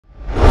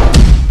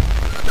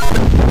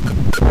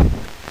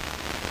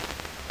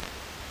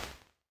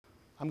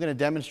I'm going to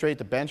demonstrate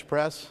the bench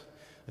press.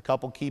 A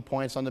couple key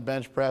points on the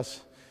bench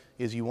press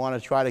is you want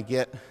to try to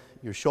get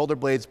your shoulder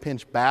blades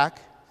pinched back.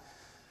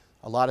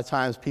 A lot of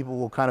times people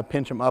will kind of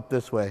pinch them up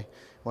this way.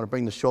 You want to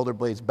bring the shoulder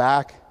blades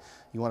back.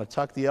 You want to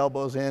tuck the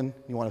elbows in.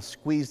 You want to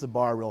squeeze the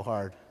bar real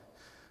hard.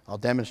 I'll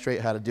demonstrate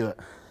how to do it.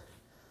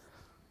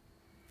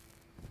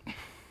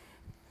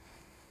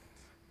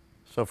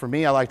 So for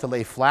me, I like to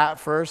lay flat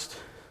first.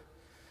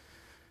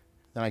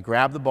 Then I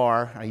grab the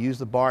bar. I use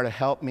the bar to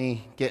help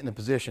me get in a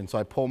position. So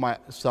I pull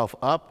myself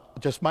up,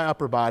 just my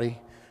upper body,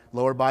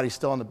 lower body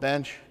still on the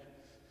bench,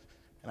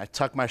 and I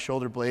tuck my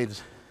shoulder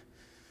blades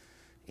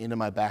into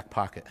my back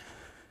pocket.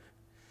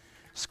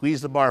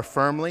 Squeeze the bar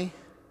firmly.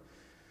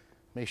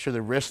 Make sure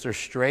the wrists are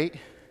straight.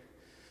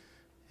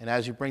 And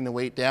as you bring the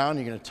weight down,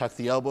 you're going to tuck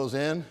the elbows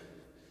in.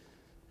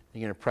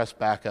 You're going to press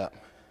back up.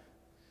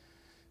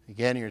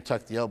 Again, you're going to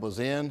tuck the elbows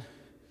in,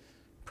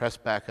 press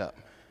back up.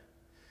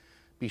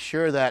 Be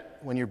sure that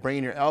when you're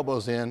bringing your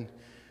elbows in,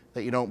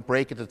 that you don't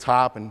break at the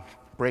top and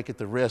break at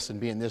the wrist and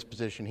be in this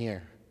position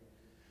here.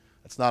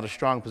 That's not a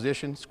strong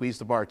position. Squeeze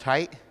the bar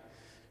tight.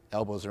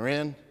 Elbows are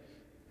in.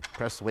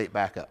 Press the weight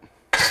back up.